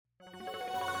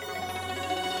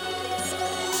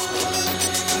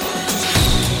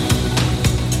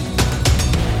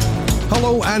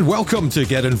Hello and welcome to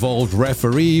Get Involved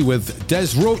Referee with Des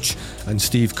Roach and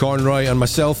Steve Conroy and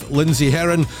myself, Lindsay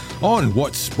Heron, on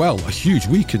what's, well, a huge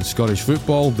week in Scottish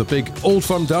football. The big Old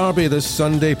Firm derby this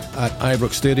Sunday at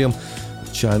Ibrox Stadium. A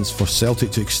chance for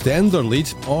Celtic to extend their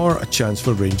lead or a chance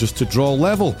for Rangers to draw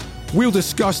level. We'll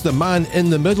discuss the man in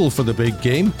the middle for the big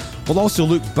game. We'll also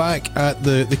look back at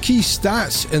the key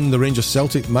stats in the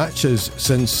Rangers-Celtic matches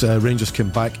since Rangers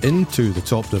came back into the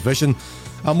top division.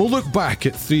 And we'll look back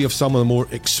at three of some of the more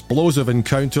explosive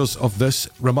encounters of this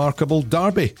remarkable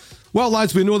derby. Well,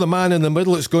 lads, we know the man in the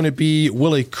middle. It's going to be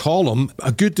Willie Collum.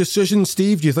 A good decision,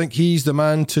 Steve? Do you think he's the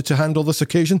man to handle this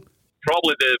occasion?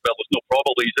 There's no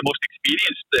probably. He's the most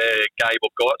experienced guy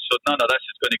we've got, so none of this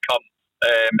is going to come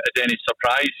as any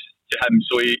surprise to him.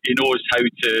 So he knows how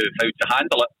to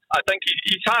handle it. I think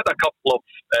he's had a couple of,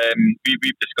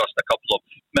 we've discussed a couple of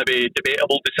maybe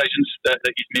debatable decisions that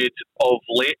he's made of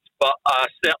late, but I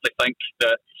certainly think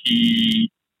that he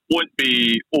won't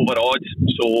be overawed,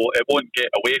 so it won't get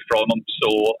away from him.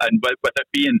 So, and with it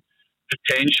being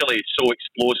potentially so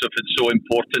explosive and so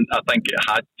important, I think it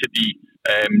had to be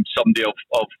somebody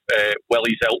of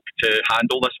Willie's ilk to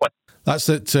handle this one. That's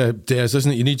it, Des,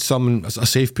 isn't it? You need a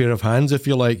safe pair of hands, if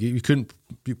you like. You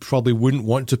probably wouldn't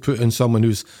want to put in someone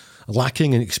who's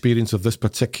lacking in experience of this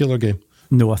particular game.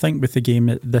 No, I think with the game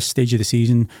at this stage of the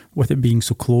season, with it being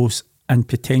so close and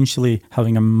potentially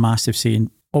having a massive say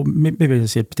in, or maybe I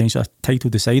said potentially a title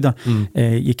decider,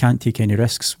 you can't take any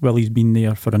risks. Willie's been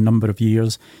there for a number of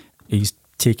years. He's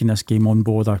taken this game on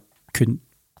board. I couldn't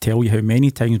tell you how many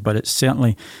times, but it's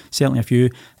certainly a few.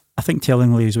 I think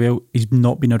tellingly as well, he's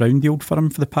not been around the Old Firm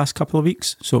for the past couple of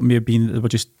weeks, so it may have been that they were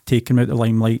just taking him out the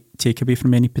limelight, take away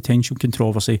from any potential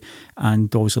controversy,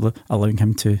 and also allowing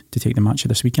him to take the match of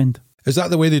this weekend. Is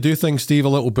that the way they do things, Steve, a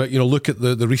little bit? Look at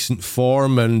the recent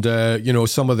form and,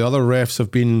 some of the other refs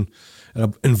have been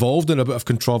involved in a bit of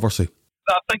controversy.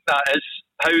 I think that is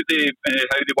how they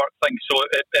work things, so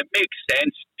it makes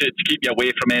sense to keep you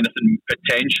away from anything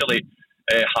potentially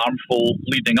harmful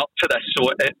leading up to this. So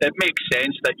it makes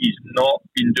sense that he's not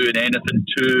been doing anything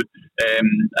too,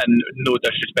 and no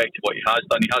disrespect to what he has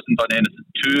done, he hasn't done anything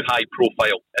too high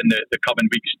profile in the coming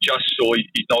weeks, just so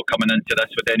he's not coming into this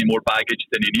with any more baggage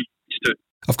than he needs to.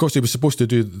 Of course, he was supposed to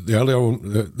do the earlier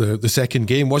the second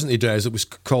game, wasn't he, Des? It was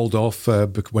called off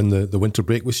when the winter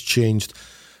break was changed.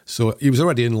 So he was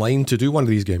already in line to do one of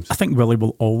these games. I think Willie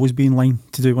will always be in line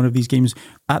to do one of these games.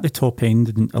 At the top end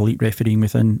in elite refereeing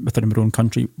within our own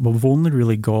country, we've only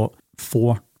really got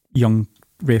 4 young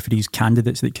referees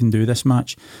candidates that can do this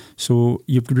match. So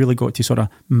you've really got to sort of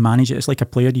manage it. It's like a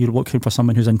player. You're looking for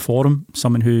someone who's in form,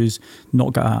 someone who's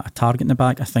not got a target in the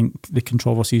back. I think the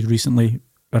controversies recently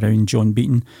around John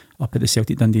Beaton up at the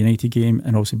Celtic Dundee United game,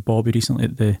 and also Bobby recently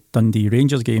at the Dundee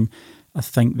Rangers game, I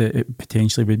think that it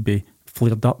potentially would be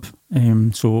flared up.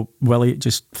 So Willie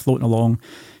just floating along.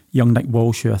 Young Nick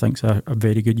Walsh, who I think is a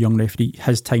very good young referee,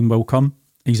 his time will come.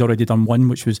 He's already done one,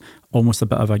 which was almost a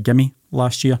bit of a gimme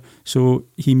last year. So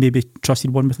he may be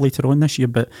trusted one with later on this year.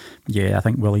 But yeah, I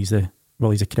think Willie's the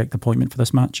correct appointment for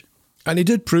this match. And he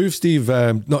did prove, Steve,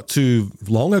 not too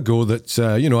long ago that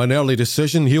an early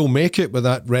decision, he'll make it with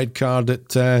that red card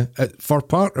at Fir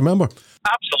Park. Remember?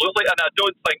 Absolutely, and I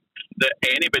don't think that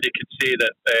anybody could say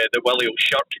that Willie will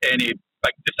shirk any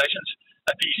big decisions.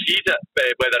 If he sees it,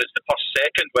 whether it's the first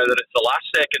second, whether it's the last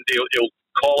second, he'll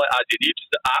call it as he needs.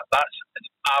 That's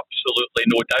absolutely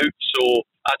no doubt. So,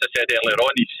 as I said earlier on,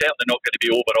 he's certainly not going to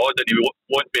be overawed, and he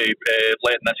won't be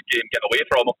letting this game get away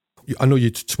from him. I know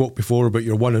you spoke before about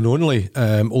your one and only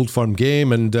Old Firm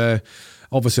game, and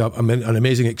obviously an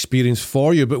amazing experience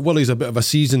for you, but Willie's a bit of a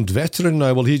seasoned veteran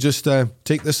now. Will he just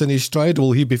take this in his stride?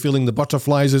 Will he be feeling the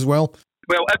butterflies as well?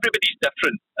 Well, everybody's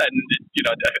different, and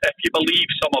if you believe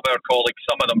some of our colleagues,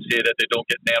 some of them say that they don't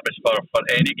get nervous for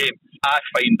any game. I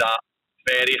find that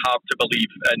very hard to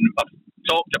believe, and I've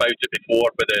talked about it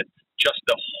before with just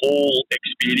the whole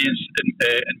experience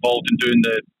involved in doing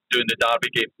the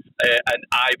derby game, and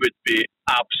I would be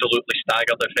absolutely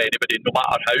staggered if anybody, no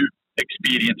matter how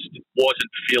experienced,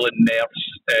 wasn't feeling nerves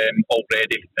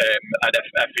already. And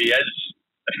if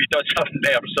he does have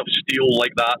nerves of steel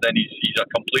like that, then he's a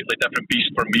completely different beast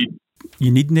for me.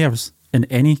 You need nerves in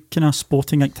any kind of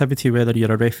sporting activity, whether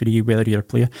you're a referee, whether you're a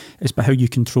player. It's about how you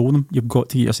control them. You've got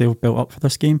to get yourself built up for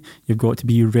this game. You've got to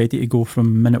be ready to go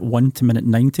from minute 1 to minute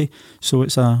 90. So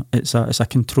it's a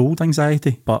controlled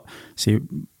anxiety. But see,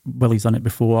 Willie's done it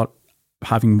before.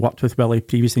 Having worked with Willie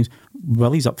previous things,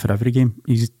 Willie's up for every game.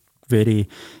 He's very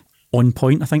on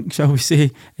point, I think, shall we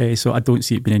say. So I don't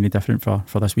see it being any different for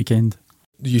this weekend.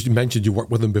 you mentioned you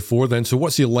worked with him before then. So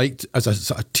what's he like as a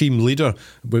sort of team leader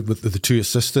with the two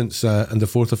assistants and the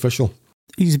fourth official?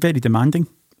 He's very demanding.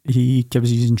 He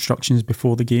gives his instructions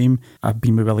before the game. I've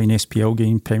been with Willie in SPL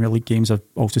games, Premier League games. I've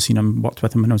also seen him, worked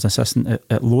with him when I was assistant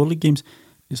at lower league games.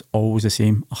 It's always the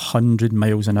same, 100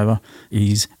 miles an hour.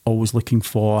 He's always looking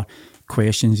for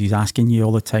questions. He's asking you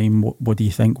all the time, what do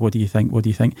you think? What do you think? What do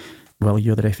you think? Well,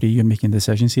 you're the referee, you're making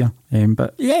decisions here.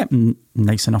 But yeah,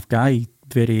 nice enough guy.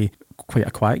 Quite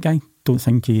a quiet guy. Don't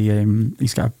think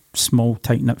he's got a small,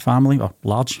 tight-knit family, or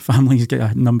large family. He's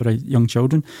got a number of young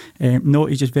children. No,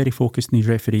 he's just very focused in his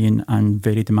refereeing and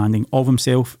very demanding of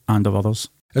himself and of others.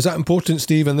 Is that important,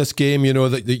 Steve, in this game,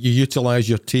 that you utilise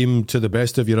your team to the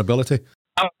best of your ability?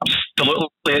 Absolutely.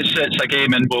 It's a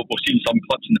game, and we've seen some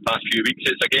clips in the past few weeks.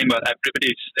 It's a game where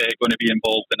everybody's going to be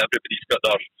involved and everybody's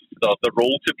got their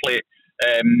role to play.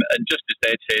 And just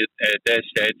as Des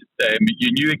said, you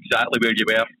knew exactly where you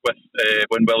were with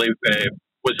when Willie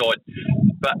was on.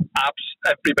 But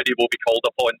everybody will be called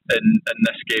upon in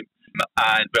this game.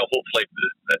 And, well, hopefully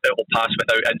it will pass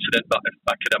without incident. But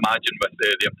I could imagine with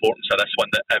the importance of this one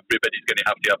that everybody's going to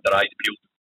have their eyes peeled.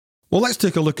 Well, let's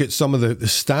take a look at some of the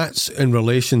stats in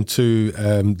relation to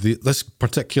this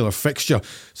particular fixture,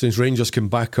 since Rangers came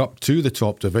back up to the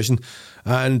top division.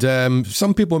 And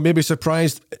some people may be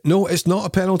surprised. No, it's not a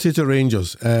penalty to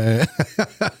Rangers. The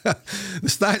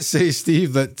stats say,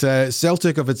 Steve, that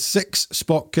Celtic have had 6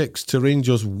 spot kicks to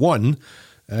Rangers 1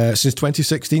 since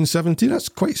 2016-17. That's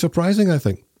quite surprising, I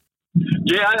think.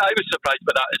 Yeah, I was surprised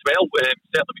by that as well.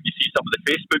 Certainly when you see some of the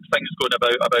Facebook things going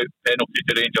about penalty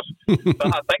to Rangers.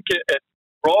 But I think it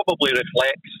probably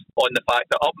reflects on the fact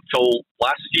that up until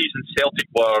last season, Celtic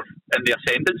were in the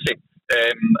ascendancy.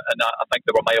 And I think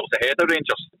they were miles ahead of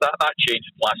Rangers. That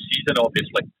changed last season,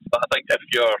 obviously. But I think if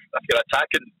you're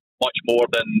attacking much more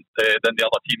than the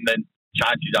other team, then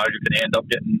chances are you're going to end up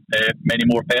getting many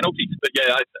more penalties. But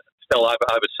yeah, I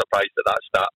was surprised at that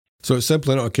stat. So it's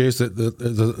simply not a case that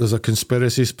there's a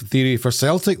conspiracy theory for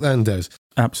Celtic then, Des?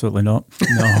 Absolutely not.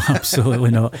 No, absolutely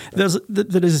not. There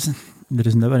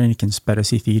is never any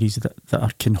conspiracy theories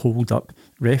that can hold up.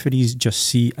 Referees just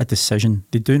see a decision.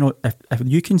 They do not. If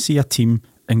you can see a team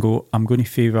and go, I'm going to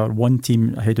favour one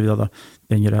team ahead of the other,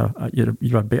 then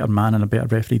you're a better man and a better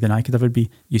referee than I could ever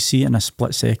be. You see it in a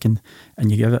split second,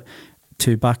 and you give it.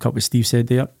 To back up what Steve said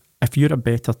there, if you're a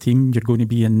better team, you're going to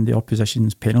be in the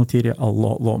opposition's penalty area a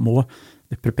lot more.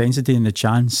 The propensity and the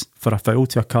chance for a foul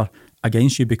to occur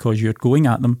against you because you're going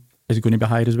at them is going to be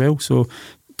higher as well. So,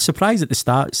 surprised at the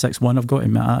start, 6-1, I've got to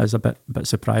admit that is a bit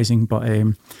surprising, but I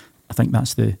think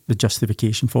that's the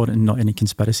justification for it and not any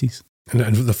conspiracies.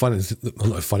 And the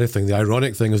funny thing, the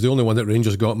ironic thing is the only one that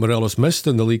Rangers got, Morelos missed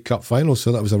in the League Cup final,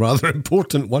 so that was a rather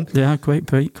important one. Yeah,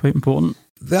 quite important.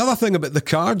 The other thing about the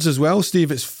cards as well,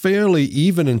 Steve, it's fairly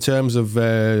even in terms of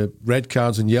red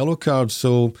cards and yellow cards.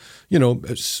 So,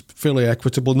 it's fairly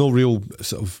equitable. No real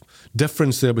sort of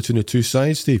difference there between the two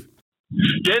sides, Steve.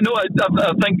 Yeah, no, I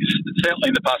think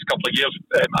certainly in the past couple of years,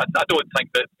 I don't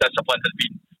think that discipline has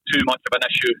been too much of an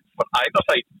issue for either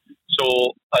side.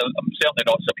 So I'm certainly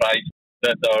not surprised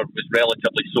that there was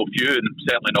relatively so few, and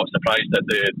certainly not surprised that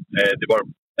they were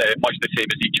much the same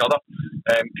as each other.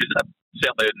 Because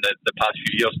certainly in the past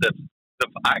few years, they've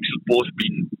actually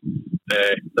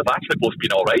both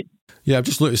been all right. Yeah, I've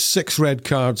just looked at 6 red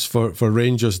cards for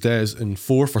Rangers, Des, and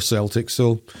 4 for Celtic.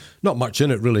 So not much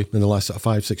in it really in the last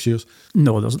 5-6 years.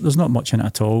 No, there's not much in it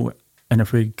at all. And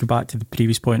if we go back to the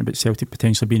previous point about Celtic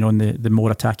potentially being on the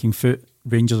more attacking foot,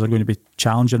 Rangers are going to be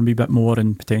challenging a wee bit more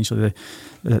and potentially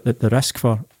the risk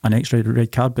for an extra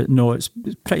red card. But no, it's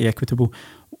pretty equitable.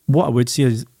 What I would say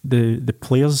is the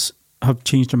players have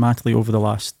changed dramatically over the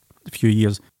last few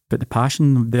years, but the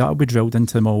passion, that will be drilled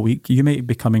into them all week. You might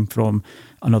be coming from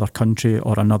another country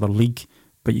or another league,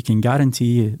 but you can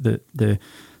guarantee that the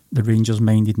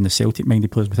Rangers-minded and the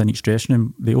Celtic-minded players within each dressing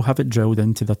room, they'll have it drilled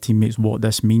into their teammates what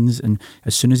this means. And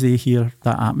as soon as they hear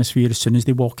that atmosphere, as soon as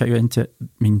they walk out into it, I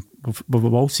mean,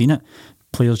 we've all seen it,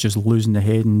 players just losing their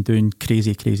head and doing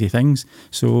crazy things.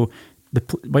 So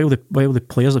while the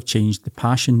players have changed, the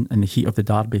passion and the heat of the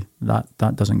derby,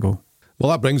 that doesn't go. Well,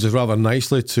 that brings us rather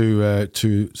nicely to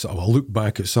sort of a look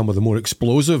back at some of the more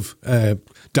explosive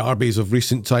derbies of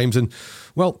recent times. And,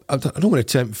 well, I don't want to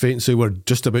tempt fate and say we're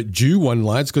just about due one,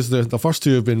 lads, because the first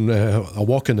two have been a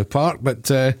walk in the park.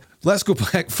 But let's go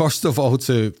back, first of all,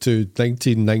 to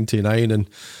 1999 and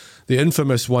the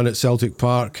infamous one at Celtic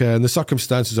Park. And the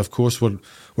circumstances, of course, were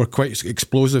quite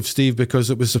explosive, Steve,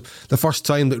 because it was the first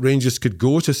time that Rangers could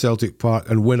go to Celtic Park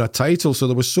and win a title. So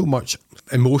there was so much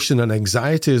emotion and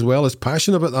anxiety as well as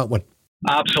passion about that one.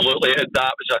 Absolutely.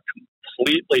 That was a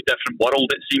completely different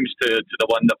world, it seems, to the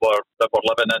one that we're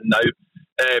living in now.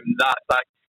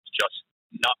 That's just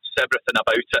nuts, everything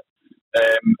about it.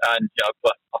 And yeah,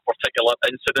 a particular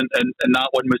incident in that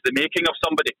one was the making of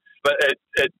somebody. But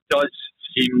it does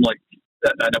seem like,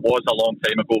 and it was a long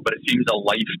time ago, but it seems a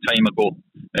lifetime ago,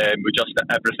 with just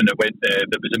everything that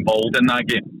was involved in that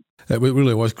game. It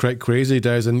really was quite crazy,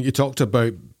 Des. And you talked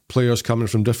about players coming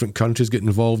from different countries getting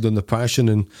involved in the passion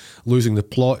and losing the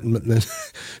plot. And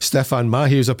Stefan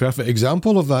Mahi was a perfect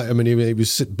example of that. I mean, he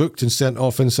was booked and sent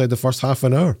off inside the first half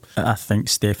an hour. I think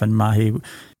Stefan Mahi,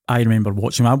 I remember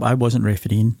watching him. I wasn't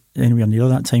refereeing anywhere near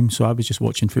that time, so I was just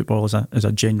watching football as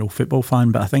a general football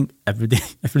fan. But I think everybody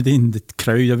in the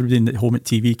crowd, everybody at home at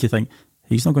TV could think,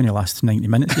 he's not going to last 90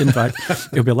 minutes. In fact,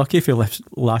 he'll be lucky if he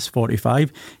lasts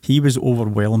 45. He was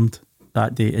overwhelmed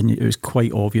that day, and it was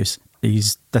quite obvious.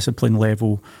 His discipline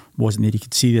level wasn't there. You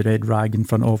could see the red rag in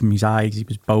front of him, his eyes, he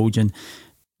was bulging.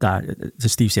 That,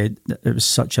 as Steve said, it was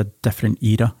such a different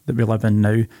era that we live in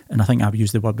now. And I think I've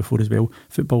used the word before as well.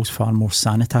 Football's far more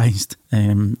sanitised.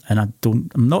 And I'm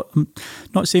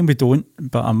not saying we don't,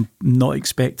 but I'm not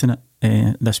expecting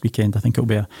it this weekend. I think it'll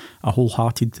be a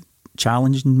wholehearted,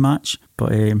 challenging match.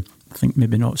 But I think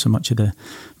maybe not so much of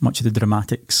the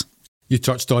dramatics. You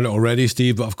touched on it already,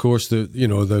 Steve, but of course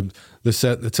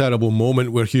the terrible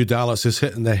moment where Hugh Dallas is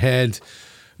hit in the head,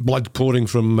 blood pouring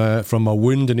from a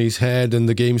wound in his head, and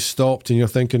the game stopped, and you're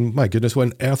thinking, my goodness, what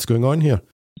on earth's going on here?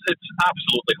 It's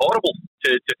absolutely horrible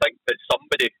to think that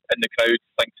somebody in the crowd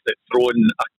thinks that throwing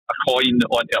a coin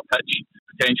onto a pitch,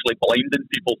 potentially blinding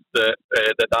people, that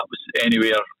was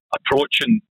anywhere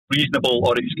approaching reasonable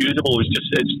or excusable.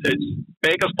 It's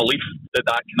beggars belief that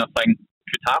kind of thing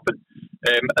could happen.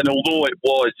 And although it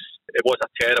was a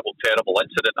terrible, terrible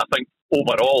incident, I think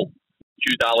overall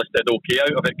Hugh Dallas did okay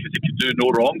out of it because he could do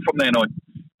no wrong from then on.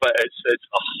 But it's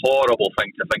a horrible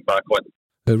thing to think back on.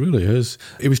 It really is.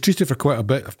 He was treated for quite a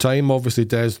bit of time, obviously,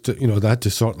 Des. They had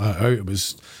to sort that out.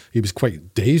 He was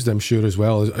quite dazed, I'm sure, as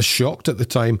well, as shocked at the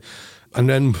time. And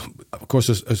then, of course,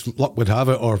 as luck would have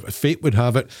it, or fate would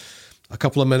have it, a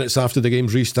couple of minutes after the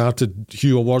game's restarted,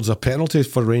 Hugh awards a penalty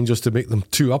for Rangers to make them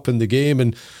 2-up in the game,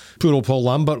 and poor old Paul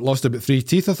Lambert lost about 3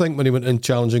 teeth, I think, when he went in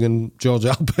challenging in George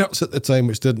Alberts at the time,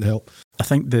 which didn't help. I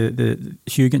think the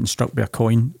Hugh getting struck by a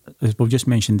coin, as we've just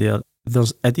mentioned there,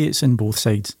 there's idiots in both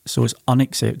sides, so it's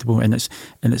unacceptable and it's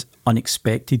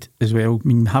unexpected as well. I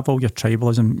mean, have all your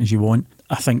tribalism as you want.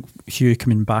 I think Hugh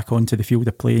coming back onto the field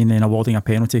of play and then awarding a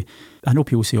penalty, I know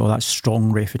people say, oh, that's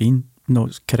strong refereeing. No,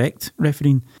 it's correct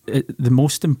refereeing. The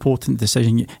most important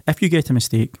decision, if you get a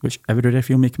mistake, which every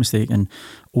referee will make a mistake, and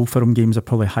Old Firm games are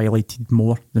probably highlighted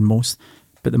more than most,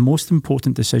 but the most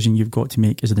important decision you've got to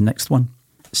make is the next one.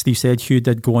 Steve said Hugh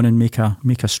did go on and make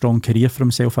a strong career for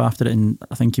himself after it, and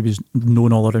I think he was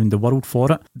known all around the world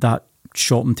for it. That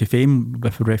shot him to fame,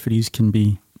 if referees can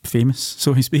be famous,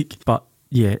 so to speak. But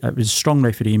yeah, it was strong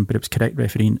refereeing, but it was correct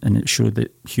refereeing, and it showed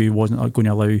that Hugh wasn't going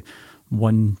to allow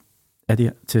one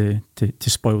idiot to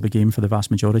spoil the game for the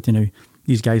vast majority. Now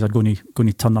these guys are going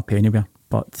to turn up anywhere,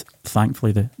 but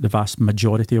thankfully the vast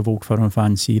majority of Old Firm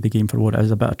fans see the game for what it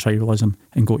is, a bit of tribalism,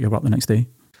 and go to your work the next day.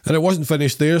 And it wasn't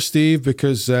finished there, Steve,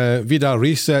 because Vidar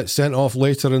Reset sent off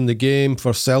later in the game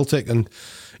for Celtic, and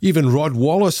even Rod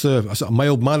Wallace, a sort of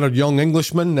mild-mannered young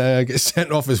Englishman, gets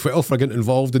sent off as well for getting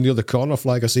involved in the other corner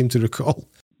flag, I seem to recall.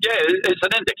 Yeah, it's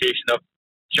an indication of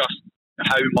just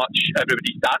how much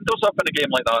everybody stands up in a game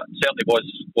like that. It certainly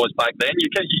was back then. You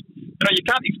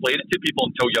can't explain it to people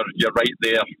until you're right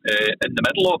there in the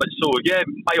middle of it. So yeah,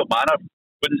 mild manner,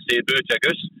 wouldn't say boo to a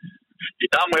goose. You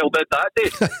damn well did that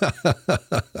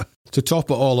day. To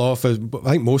top it all off, I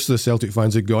think most of the Celtic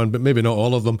fans had gone, but maybe not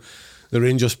all of them. The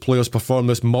Rangers players performed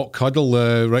this mock huddle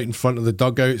right in front of the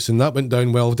dugouts, and that went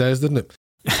down well, Des, didn't it?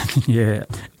 Yeah,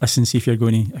 listen, see, if you're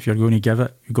going to give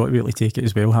it, you've got to be able to take it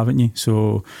as well, haven't you?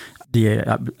 So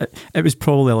yeah, it was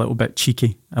probably a little bit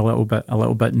cheeky, a little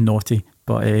bit naughty,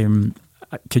 but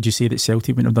could you say that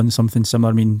Celtic wouldn't have done something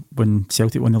similar? I mean, when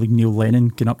Celtic won the league, Neil Lennon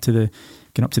going up to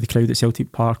the crowd at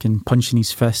Celtic Park and punching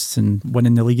his fists and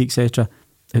winning the league, etc.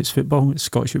 It's football, it's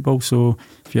Scottish football. So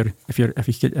if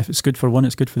it's good for one,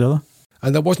 it's good for the other.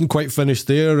 And that wasn't quite finished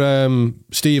there,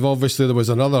 Steve. Obviously, there was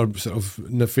another sort of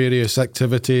nefarious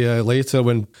activity later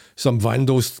when some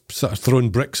vandals sort of throwing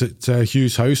bricks at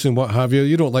Hugh's house and what have you.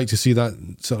 You don't like to see that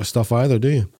sort of stuff either, do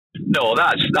you? No,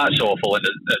 that's awful, and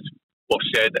as we've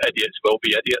said, idiots will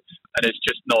be idiots, and it's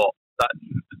just not that.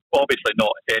 Obviously,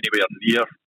 not anywhere near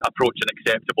approaching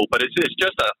acceptable. But it's just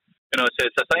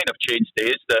it's a sign of changed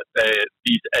days that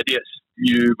these idiots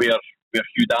knew where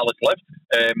Hugh Dallas lived,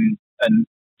 and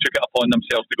took it upon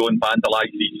themselves to go and vandalise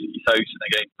his house and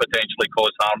again potentially cause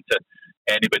harm to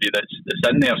anybody that's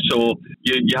in there. So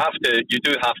you do have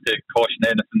to caution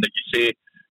anything that you say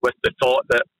with the thought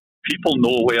that people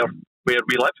know where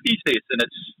we live these days, and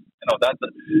it's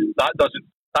that doesn't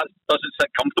sit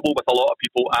comfortable with a lot of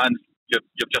people, and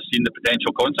you've just seen the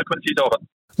potential consequences of it.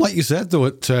 Like you said, though,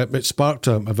 it sparked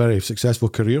a very successful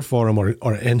career for him,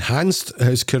 or enhanced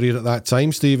his career at that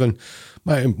time, Stephen.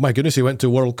 My goodness, he went to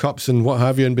World Cups and what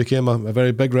have you, and became a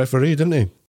very big referee, didn't he?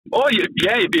 Oh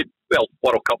yeah, he beat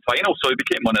World Cup final, so he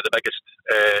became one of the biggest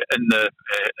in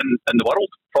the world,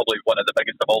 probably one of the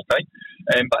biggest of all time.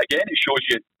 But again, it shows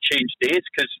you change days,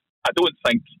 because I don't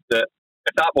think that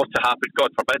if that were to happen,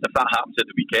 God forbid, if that happens at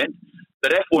the weekend, the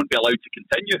ref won't be allowed to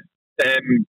continue.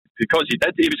 Because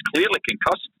he was clearly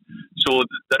concussed, so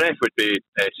the ref would be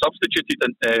substituted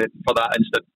for that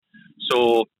instant.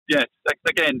 So yeah,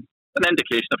 again, an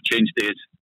indication of change days.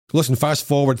 Listen, fast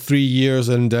forward 3 years,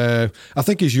 and I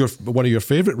think he's one of your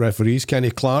favourite referees. Kenny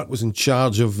Clark was in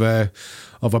charge of a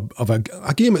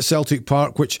game at Celtic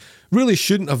Park, which really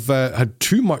shouldn't have had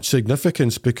too much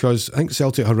significance, because I think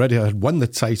Celtic already had won the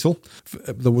title.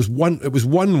 It was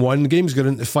 1-1. The game's got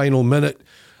into the final minute.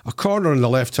 A corner on the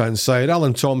left-hand side,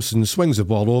 Alan Thompson swings the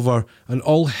ball over and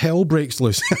all hell breaks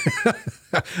loose.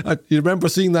 You remember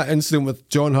seeing that incident with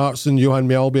John Hartson, Johan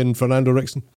Mjällby and Fernando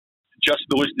Rickson? Just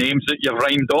those names that you've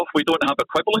rhymed off, we don't have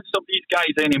equivalents of these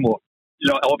guys anymore.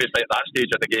 Obviously at that stage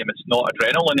of the game, it's not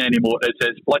adrenaline anymore,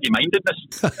 it's bloody mindedness.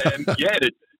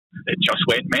 It just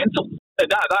went mental. That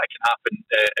can happen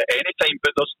at any time,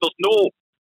 but there's no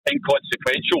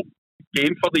inconsequential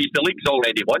game for these. The league's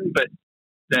already won, but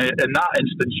in that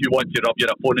instance, you want to rub your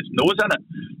opponent's nose in it.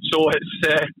 So it's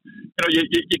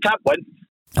you can't win.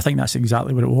 I think that's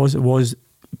exactly what it was. It was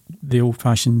the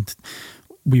old-fashioned,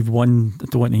 we've won, I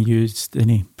don't want to use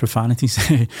any profanities.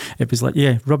 It was like,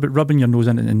 rubbing your nose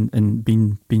in it and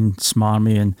being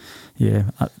smarmy, and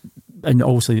and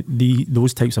also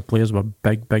those types of players were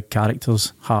big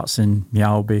characters. Hartson,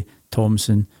 Mjällby,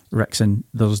 Thompson, Rickson.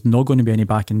 There's not going to be any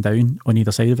backing down on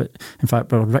either side of it. In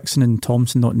fact, were Rickson and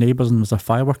Thompson not neighbours, and there was a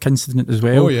firework incident as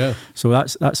well? Oh yeah. So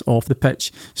that's off the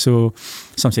pitch. So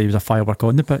some say he was a firework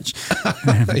on the pitch.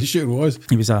 He sure was.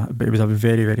 He was a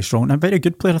very, very strong and a very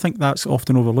good player. I think that's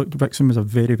often overlooked. Rickson was a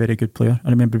very, very good player. I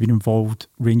remember being involved.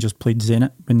 Rangers played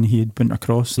Zenit when he had went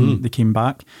across and they came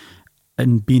back.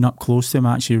 And being up close to him,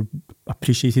 I actually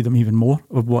appreciated him even more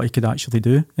of what he could actually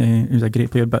do. He was a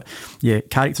great player. But yeah,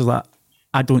 characters that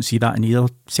I don't see that in either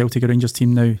Celtic or Rangers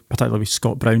team now, particularly with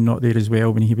Scott Brown not there as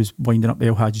well when he was winding up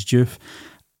El Hadji Diouf.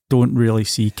 Don't really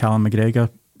see Callum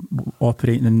McGregor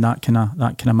operating in that kind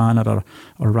of manner,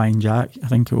 or Ryan Jack. I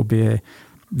think it will be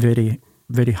very,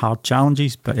 very hard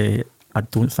challenges, but I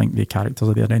don't think the characters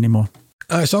are there anymore.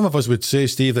 Some of us would say,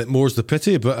 Steve, that more's the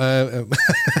pity, but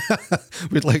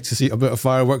we'd like to see a bit of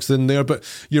fireworks in there. But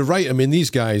you're right. I mean, these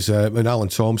guys, and Alan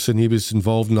Thompson, he was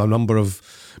involved in a number of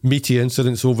meaty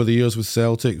incidents over the years with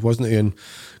Celtic, wasn't he? And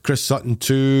Chris Sutton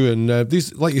too. And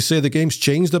these, like you say, the game's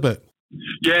changed a bit.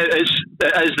 Yeah, it is,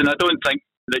 and I don't think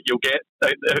that you'll get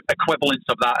equivalents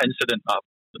of that incident.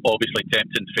 Obviously,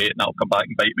 tempting fate, and that'll come back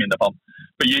and bite me in the bum.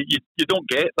 But you don't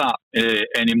get that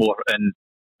anymore, and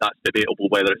that's debatable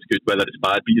whether it's good, whether it's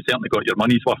bad, but you certainly got your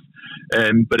money's worth.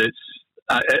 But it's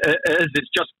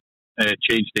just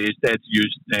changed days. Des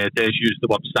used the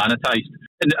word sanitised,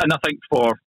 and I think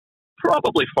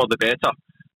probably for the better.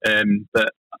 But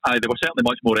they were certainly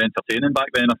much more entertaining back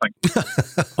then, I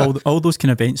think. all those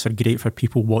kind of events are great for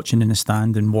people watching in the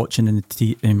stand and watching in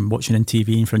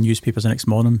TV and for newspapers the next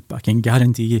morning. But I can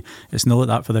guarantee you, it's not like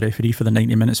that for the referee for the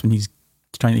 90 minutes when he's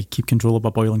trying to keep control of a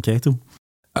boiling kettle.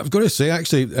 I've got to say,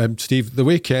 actually, Steve, the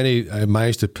way Kenny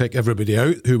managed to pick everybody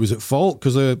out who was at fault,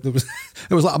 because it was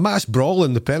like a mass brawl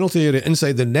in the penalty area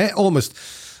inside the net almost.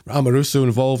 Amoruso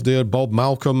involved there, Bob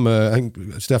Malcolm, I think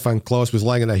Stefan Klaus was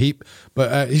lying in a heap,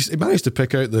 but he managed to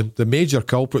pick out the major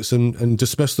culprits and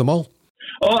dismiss them all.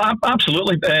 Oh,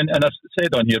 absolutely, and I've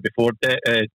said on here before, Des,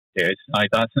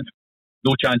 that's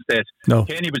no chance, Des. No.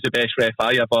 Kenny was the best ref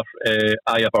I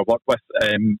ever worked with,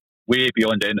 way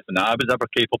beyond anything that I was ever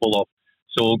capable of.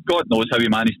 So God knows how he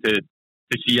managed to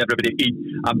see everybody. He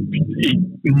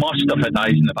must have had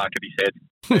eyes in the back of his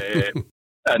head.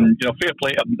 And fair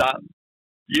play to him. That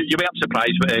you weren't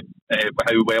surprised with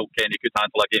how well Kenny could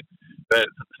handle a game. But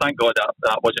thank God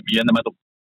that wasn't me in the middle.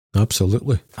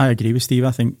 Absolutely. I agree with Steve.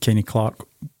 I think Kenny Clark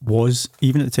was,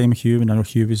 even at the time of Hugh, when I know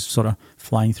Hugh was sort of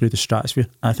flying through the stratosphere,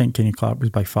 I think Kenny Clark was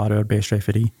by far our best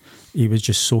referee. He was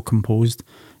just so composed.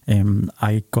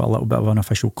 I got a little bit of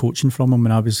unofficial coaching from him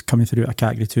when I was coming through a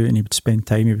category 2, and he would spend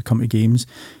time, he would come to games.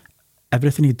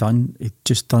 Everything he'd done, he'd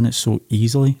just done it so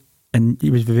easily, and he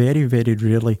was very, very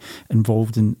rarely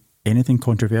involved in anything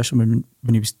controversial. When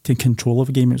he was taking control of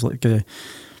a game, it was like the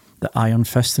iron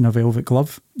fist in a velvet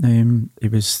glove.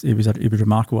 It was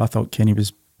remarkable. I thought Kenny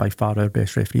was by far our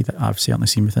best referee that I've certainly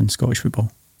seen within Scottish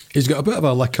football. He's got a bit of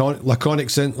a laconic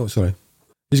sense. Oh, sorry.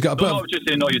 He's got a bit. I was just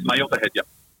saying, no, he's miles ahead, yeah.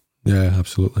 Yeah,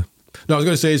 absolutely. No, I was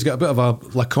going to say he's got a bit of a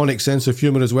laconic sense of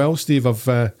humour as well, Steve.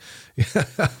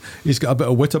 He's got a bit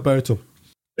of wit about him.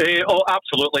 Oh,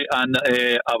 absolutely, and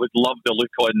I would love the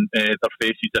look on their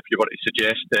faces if you were to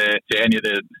suggest to any of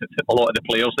a lot of the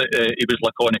players that he was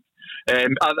laconic.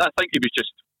 I think he was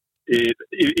just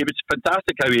it was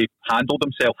fantastic how he handled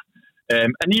himself.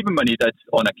 And even when he did,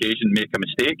 on occasion, make a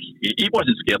mistake, he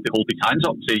wasn't scared to hold his hands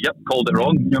up and say, yep, called it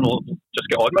wrong, just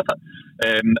get on with it.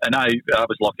 And I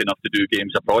was lucky enough to do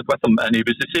games abroad with him, and he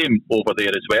was the same over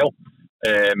there as well.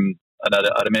 And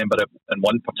I remember in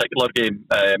one particular game,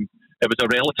 it was a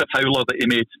relative howler that he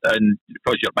made, and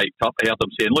because you're mic'd up, I heard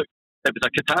him saying, look, it was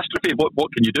a catastrophe,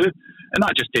 what can you do? And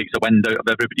that just takes the wind out of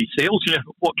everybody's sails.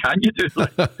 What can you do?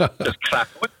 Just crack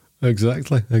on.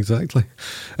 Exactly.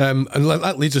 And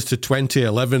that leads us to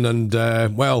 2011 and,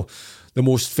 the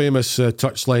most famous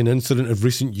touchline incident of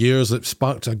recent years that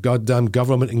sparked a goddamn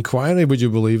government inquiry, would you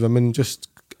believe? I mean, just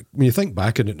when you think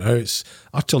back on it now, it's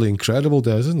utterly incredible,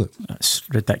 Des, isn't it? It's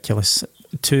ridiculous.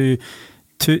 Two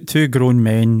grown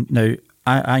men. Now,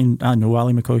 I know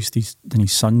Ali McCoy and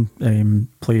his son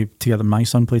play together. My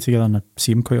son played together, and I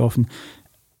see him quite often.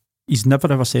 He's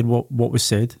never ever said what was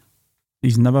said.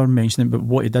 He's never mentioned it, but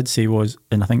what he did say was,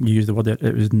 and I think you used the word,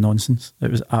 it was nonsense. It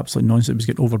was absolute nonsense. It was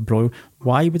getting overbroiled.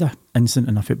 Why would an incident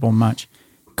in a football match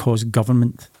cause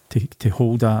government to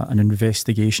hold an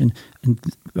investigation? And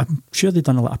I'm sure they'd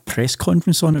done a lot of press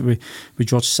conference on it with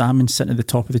George Salmon sitting at the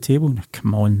top of the table. Now,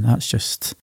 come on, that's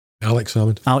just... Alex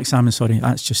Salmon, sorry.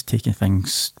 That's just taking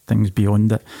things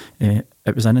beyond it.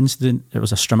 It was an incident. It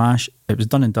was a stramash. It was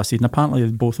done and dusted. And apparently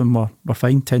both of them were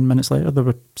fine. 10 minutes later, they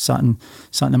were sat in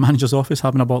the manager's office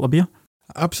having a bottle of beer.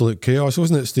 Absolute chaos,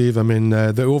 wasn't it, Steve? I mean,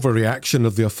 the overreaction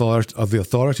of the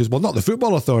authorities. Well, not the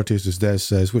football authorities, as Des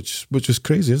says, which was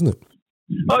crazy, isn't it?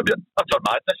 Utter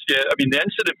madness. Yeah, I mean, the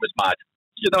incident was mad.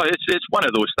 It's one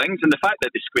of those things. And the fact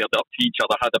that they squared up to each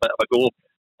other, had a bit of a go,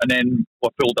 and then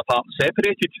were pulled apart and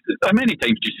separated. How many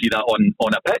times do you see that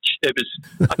on a pitch? It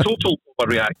was a total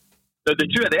overreaction. The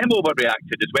two of them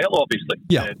overreacted as well, obviously.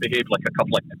 Yeah. Behaved like a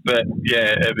couple of... But,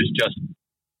 yeah, it was just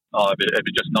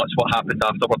nuts what happened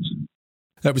afterwards.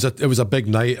 It was a big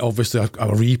night, obviously, a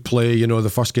replay. The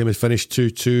first game had finished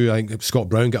 2-2. I think Scott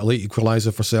Brown got a late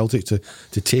equaliser for Celtic to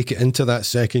take it into that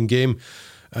second game.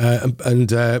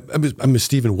 And it was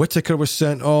Stephen Whittaker was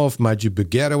sent off, Majid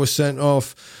Bugera was sent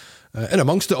off. In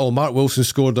amongst it all, Mark Wilson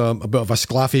scored a bit of a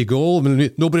sclaffy goal. I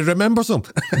mean, nobody remembers him.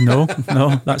 No,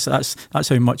 that's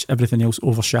how much everything else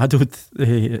overshadowed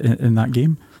in that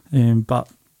game. But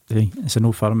it's an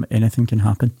old firm. Anything can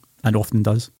happen, and often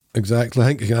does. Exactly.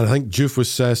 I think Juve was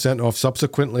sent off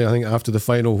subsequently. I think after the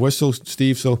final whistle,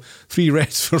 Steve. So 3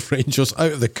 reds for Rangers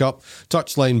out of the cup.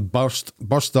 Touchline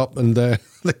burst up, and the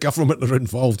government are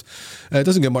involved. It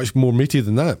doesn't get much more meaty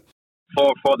than that.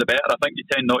 For the better. I think you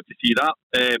tend not to see that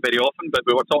very often, but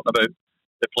we were talking about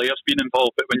the players being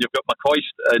involved, but when you've got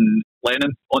McCoist and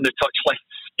Lennon on the touchline,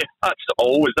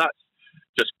 that's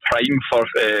just prime for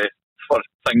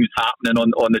things happening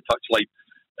on the touchline.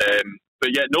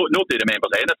 But yeah, nobody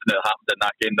remembers anything that happened in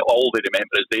that game. All they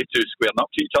remember is they two squaring up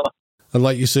to each other. And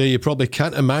like you say, you probably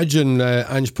can't imagine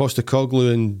Ange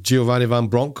Postecoglou and Giovanni Van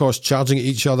Bronckhorst charging at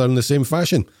each other in the same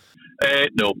fashion.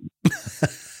 No.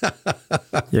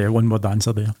 Yeah, one word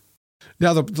answer there.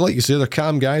 Yeah, like you say, they're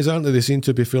calm guys, aren't they? They seem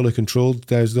to be fairly controlled,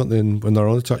 don't they, when they're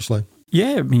on the touchline?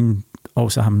 Yeah, I mean,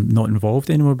 obviously I'm not involved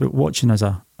anymore, but watching as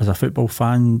a football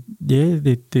fan, yeah,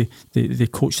 they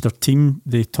coach their team,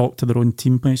 they talk to their own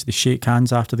teammates, they shake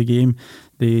hands after the game,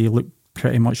 they look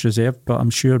pretty much reserved, but I'm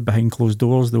sure behind closed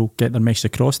doors they'll get their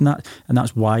message across, and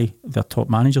that's why they're top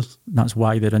managers. That's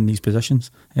why they're in these positions.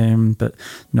 But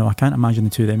no, I can't imagine the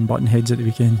two of them butting heads at the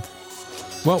weekend.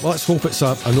 Well, let's hope it's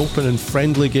an open and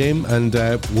friendly game, and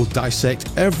we'll dissect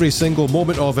every single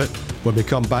moment of it when we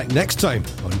come back next time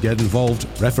on Get Involved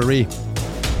Referee.